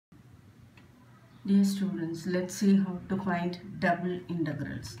Dear students, let's see how to find double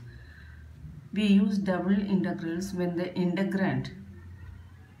integrals. We use double integrals when the integrand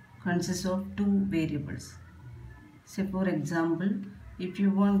consists of two variables. Say for example, if you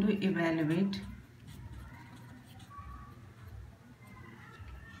want to evaluate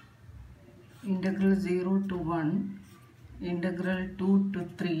integral 0 to 1, integral 2 to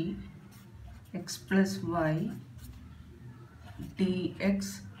 3, x plus y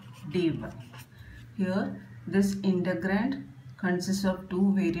dx dy. Here this integrand consists of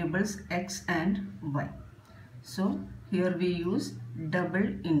two variables x and y. So here we use double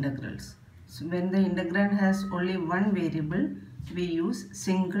integrals. So when the integrand has only one variable, we use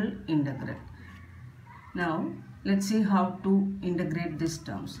single integral. Now let's see how to integrate these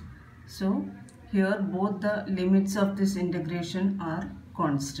terms. So here both the limits of this integration are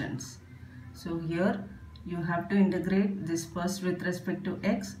constants. So here you have to integrate this first with respect to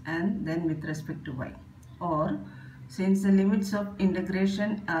x and then with respect to y. Or since the limits of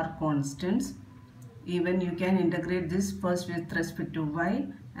integration are constants, even you can integrate this first with respect to y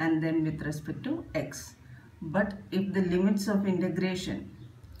and then with respect to x. But if the limits of integration,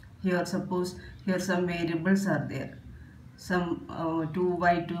 here suppose here some variables are there, some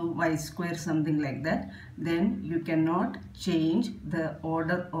 2y to y square, something like that, then you cannot change the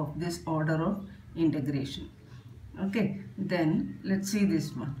order of this order of integration. Okay, then let's see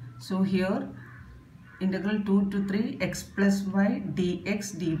this one. So here integral 2 to 3 x plus y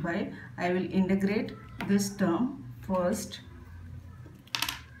dx dy, I will integrate this term first.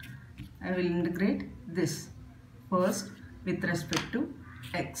 I will integrate this first with respect to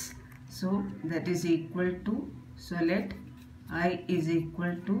x. So that is equal to, so let I is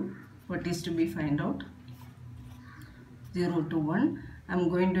equal to, what is to be found out, 0 to 1. I am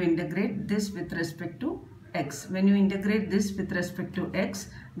going to integrate this with respect to x. When you integrate this with respect to x,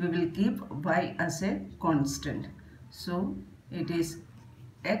 we will keep y as a constant. So it is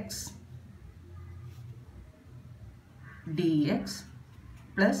x dx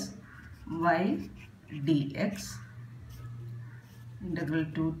plus y dx, integral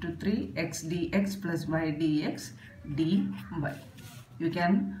 2 to 3 x dx plus y dx dy. You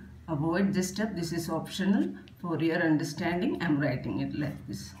can avoid this step, this is optional. For your understanding, I am writing it like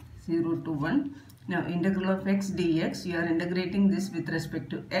this, 0 to 1. Now integral of x dx, you are integrating this with respect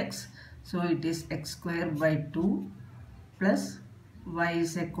to x. So it is x square by 2 plus y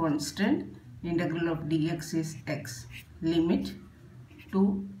is a constant. Integral of dx is x. Limit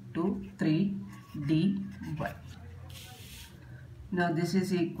 2 to 3 dy. Now this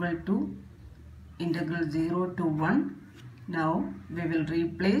is equal to integral 0 to 1. Now we will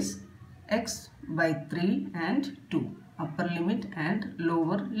replace x by 3 and 2, upper limit and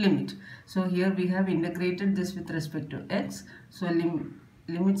lower limit. So here we have integrated this with respect to x. So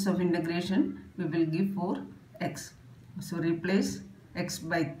limits of integration we will give for x. So replace x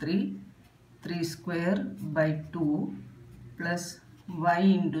by 3, 3 square by 2 plus y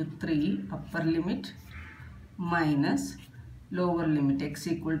into 3 upper limit minus lower limit x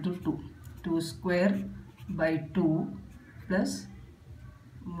equal to 2. 2 square by 2 plus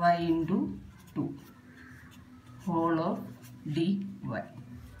y into 2 whole of dy.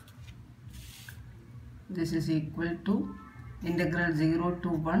 This is equal to integral 0 to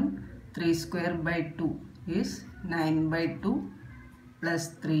 1, 3 square by 2 is 9 by 2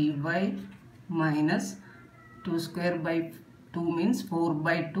 plus 3y minus 2 square by 2 means 4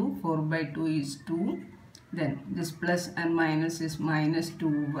 by 2, 4 by 2 is 2. Then this plus and minus is minus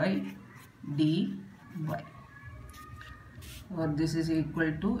 2y dy. Or this is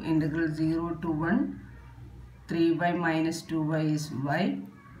equal to integral 0 to 1, 3y minus 2y is y,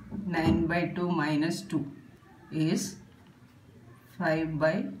 9 by 2 minus 2 is 5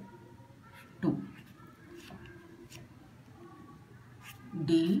 by 2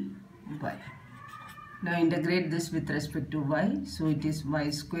 dy. Now integrate this with respect to y. So it is y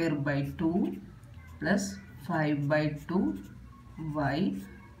square by 2 plus 5 by 2 y,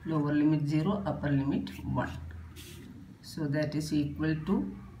 lower limit 0, upper limit 1. So that is equal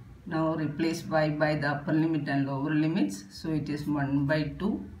to, now replace y by the upper limit and lower limits. So it is 1 by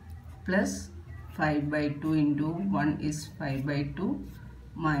 2 plus 5 by 2 into 1 is 5 by 2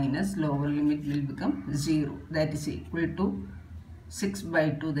 minus lower limit will become 0. That is equal to 6 by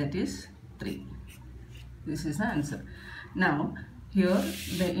 2, that is 3. This is the answer. Now here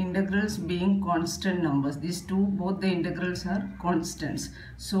the integrals being constant numbers, these two, both the integrals are constants.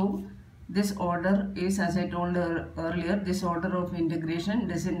 So this order is, as I told earlier, this order of integration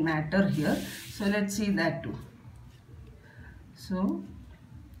doesn't matter here. So let's see that too. So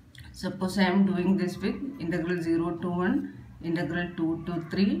suppose I am doing this with integral 0 to 1, integral 2 to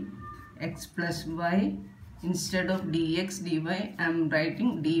 3 x plus y. Instead of dx dy, I am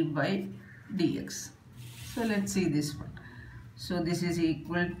writing dy dx. So let's see this one. So this is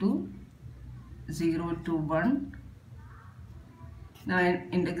equal to 0 to 1. Now I am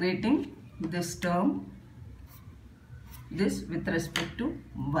integrating this term, this with respect to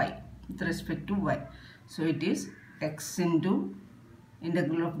y. So it is x into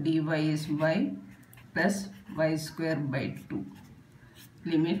integral of dy is y plus y square by 2.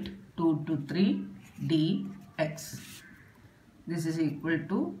 Limit 2 to 3 dx. This is equal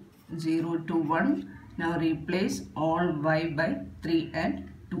to 0 to 1. Now replace all y by 3 and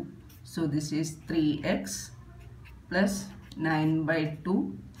 2. So this is 3x plus 9 by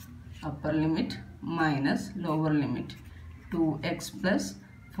 2 upper limit minus lower limit 2x plus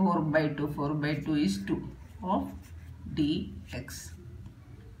 4 by 2. 4 by 2 is 2 of dx.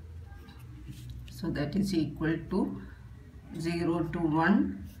 So that is equal to 0 to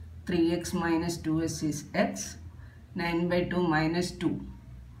 1. 3x minus 2s is x. 9 by 2 minus 2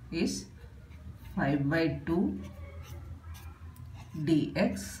 is 5 by 2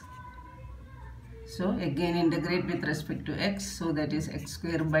 dx. So again integrate with respect to x. So that is x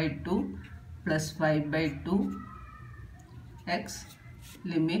square by 2 plus 5 by 2 x.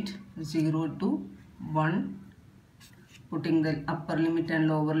 Limit 0 to 1. Putting the upper limit and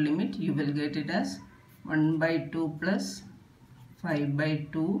lower limit, you will get it as 1 by 2 plus 5 by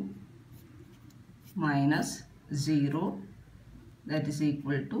 2 minus 0, that is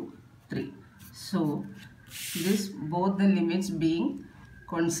equal to 3. So this both the limits being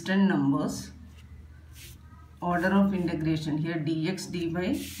constant numbers, order of integration here dx dy,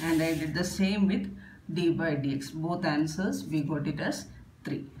 and I did the same with dy dx. Both answers we got it as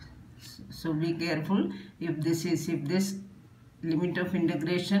 3. So be careful, if this limit of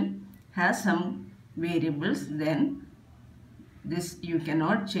integration has some variables, then this you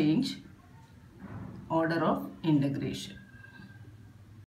cannot change order of integration.